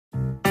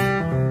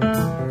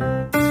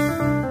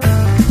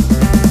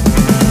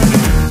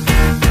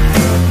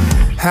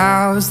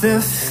How's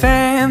the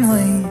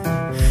family?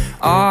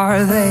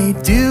 Are they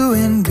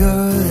doing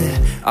good?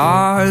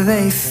 Are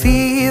they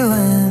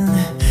feeling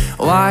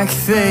like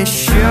they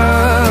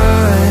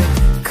should?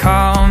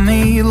 Call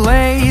me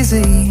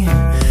lazy,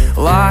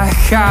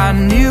 like I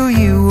knew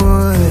you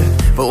would,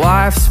 but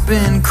life's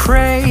been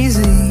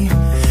crazy.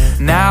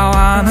 Now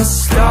I'm a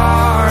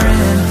star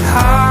in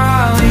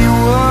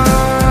Hollywood.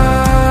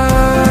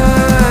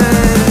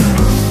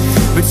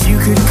 But you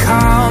could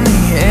call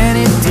me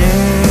any day.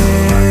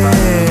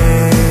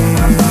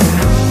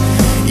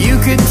 You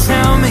could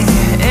tell me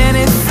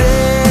anything.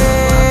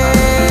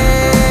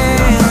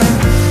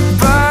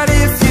 But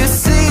if you're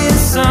seeing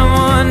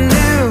someone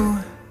new,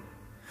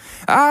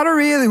 I don't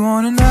really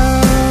wanna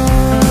know.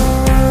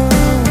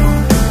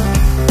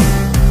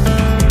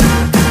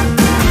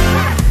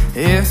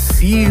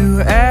 If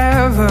you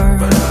ever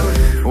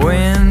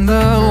win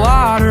the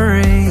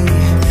lottery,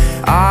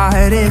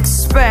 I'd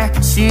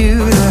expect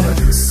you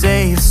to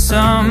save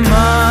some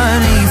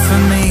money for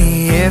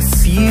me.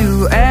 If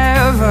you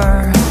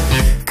ever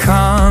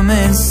come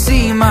and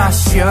see my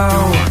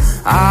show,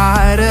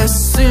 I'd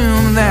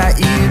assume that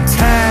you'd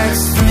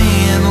text me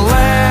and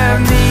let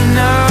me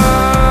know.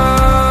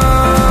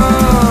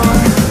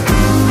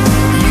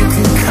 You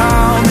could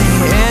call me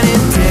any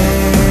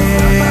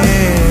day.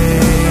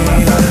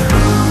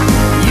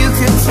 You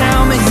could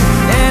tell me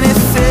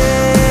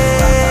anything.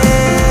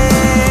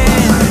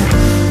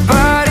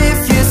 But if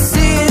you're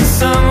seeing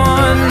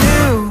someone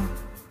new,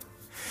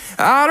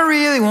 I don't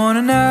really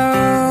wanna know.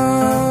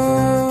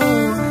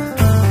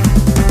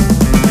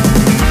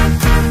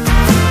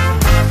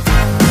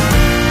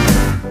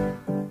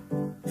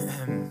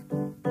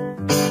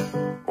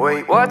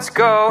 Wait, what's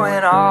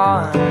going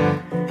on?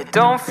 It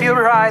don't feel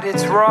right,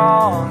 it's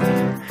wrong.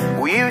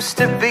 We used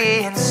to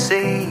be in C,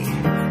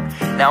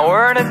 now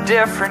we're in a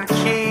different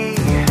key.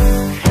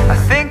 I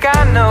think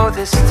I know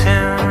this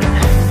tune,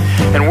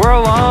 and we're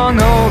long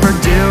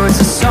overdue.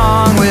 It's a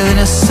song within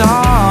a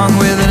song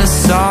within a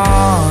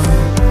song.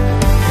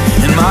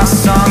 And my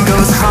song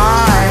goes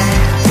high,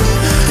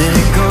 then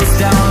it goes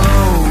down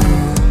low,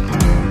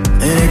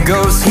 and it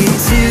goes here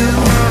too,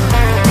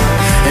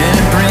 and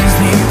it brings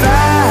me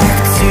back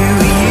to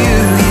you.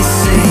 You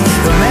see,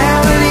 the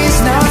melody's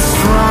not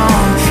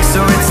strong, so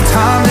it's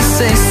time to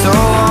say so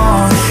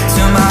long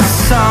to my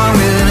song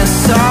within a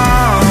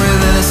song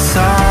within a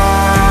song.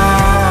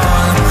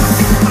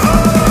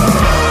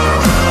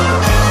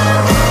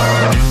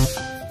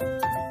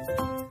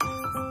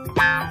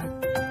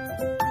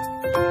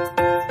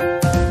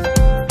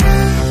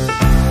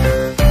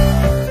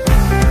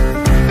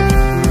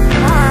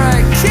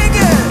 Alright, kick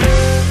it!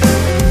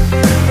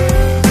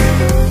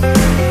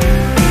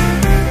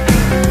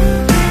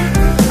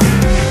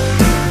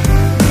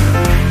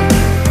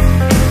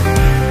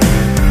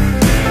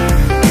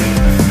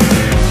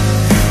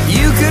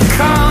 You could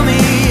call me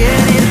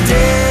any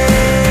day.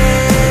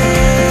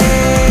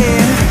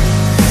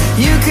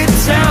 You could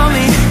tell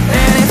me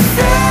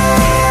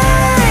anything,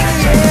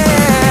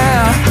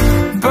 yeah.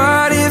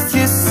 But if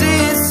you're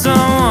seeing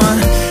someone,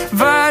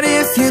 but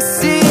if you're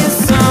seeing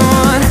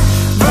someone,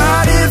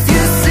 but if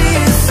you're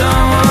seeing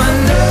someone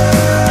new,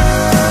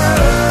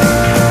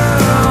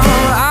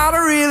 I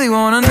don't really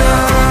wanna know.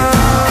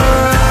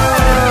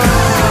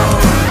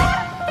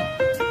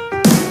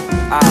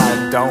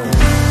 I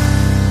don't.